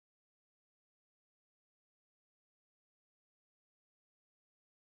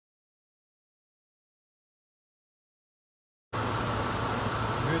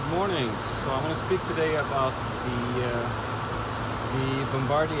morning. So I'm going to speak today about the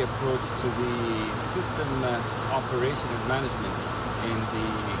Bombardier approach to the system operation and management in the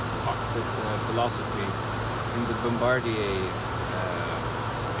cockpit philosophy in the Bombardier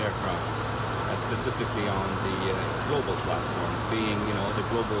aircraft, specifically on the global platform, being the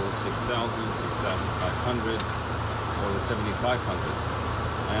Global 6000, 6500, or the 7500.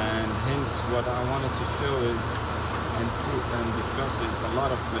 And hence, what I wanted to show is and discuss is a lot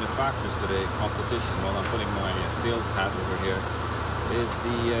of manufacturers today, competition, while I'm putting my sales hat over here, is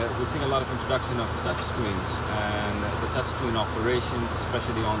we're seeing a lot of introduction of touch screens and the touch screen operation,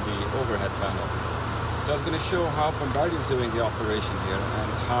 especially on the overhead panel. So I was going to show how Bombardier is doing the operation here and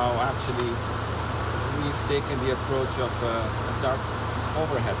how actually we've taken the approach of a dark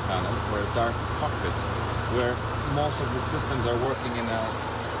overhead panel or a dark cockpit, where most of the systems are working in a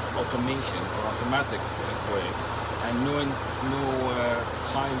automation or automatic way, and no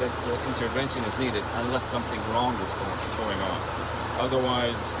pilot intervention is needed unless something wrong is going on.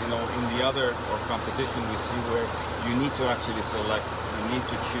 Otherwise, in the other competition we see where you need to actually select, you need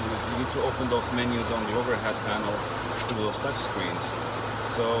to choose, you need to open those menus on the overhead panel through those touch screens.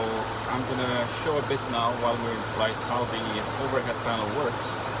 So I'm going to show a bit now while we're in flight how the overhead panel works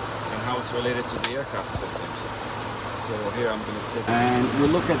and how it's related to the aircraft systems. So here I'm going to take, and we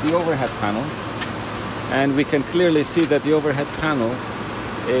look at the overhead panel, and we can clearly see that the overhead panel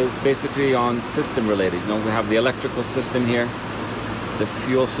is basically on system related. We have the electrical system here, the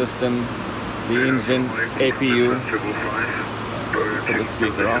fuel system, the engine, APU, put the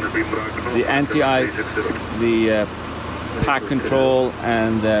speaker off, the anti-ice, the pack control,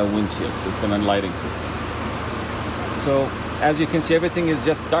 and the windshield system and lighting system. So as you can see, everything is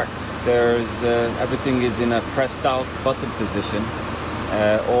just dark. Everything is in a pressed out button position,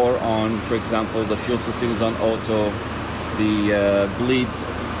 or on, for example, the fuel system is on auto, the bleed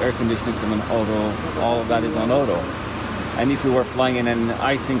air conditioning system on auto, all of that is on auto. And if we were flying in an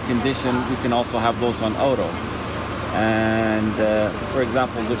icing condition, we can also have those on auto. And for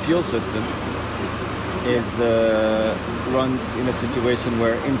example, the fuel system runs in a situation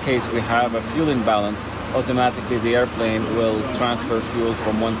where, in case we have a fuel imbalance, automatically the airplane will transfer fuel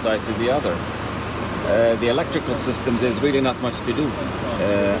from one side to the other. The electrical system, there's really not much to do.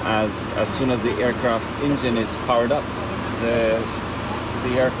 As soon as the aircraft engine is powered up,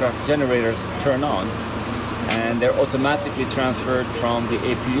 the aircraft generators turn on, and they're automatically transferred from the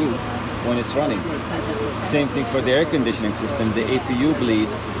APU when it's running. Same thing for the air conditioning system. The APU bleed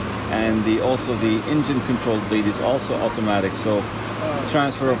and also the engine control bleed is also automatic. So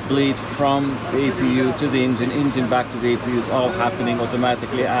transfer of bleed from the APU to the engine back to the APU is all happening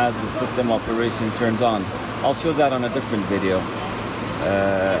automatically as the system operation turns on. I'll show that on a different video.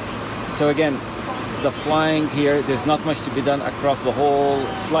 So again, the flying here, there's not much to be done across the whole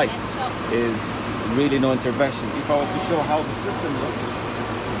flight. Is really no intervention. If I was to show how the system looks,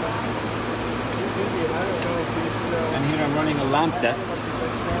 and here I'm running a lamp test,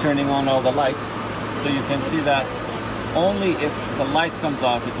 turning on all the lights, so you can see that only if the light comes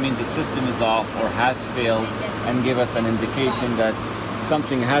off, it means the system is off or has failed, and give us an indication that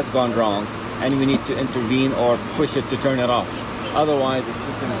something has gone wrong and we need to intervene or push it to turn it off. Otherwise, the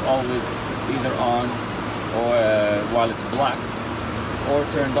system is always either on or while it's black, or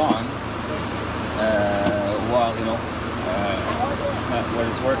turned on while it's not where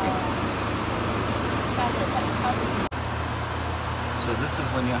it's working. So this is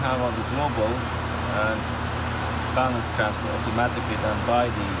when you have all the global balance transfer automatically done by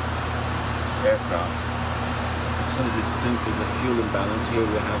the aircraft. As soon as it senses a fuel imbalance, here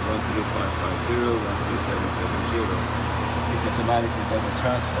we have 13550, 13770. It automatically does a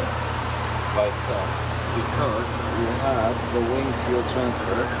transfer by itself because we have the wing fuel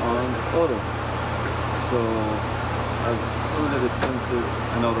transfer on auto. So as soon as it senses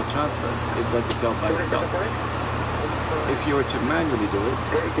an auto transfer, it does the job by itself. If you were to manually do it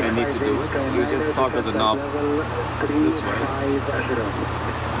and need to do it, you just toggle the knob this way,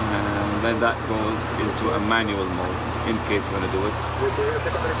 and then that goes into a manual mode in case you want to do it.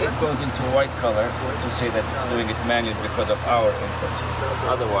 It goes into white color to say that it's doing it manually because of our input.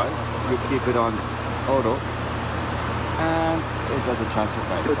 Otherwise, you keep it on auto and it does a transfer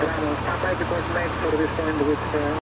by itself.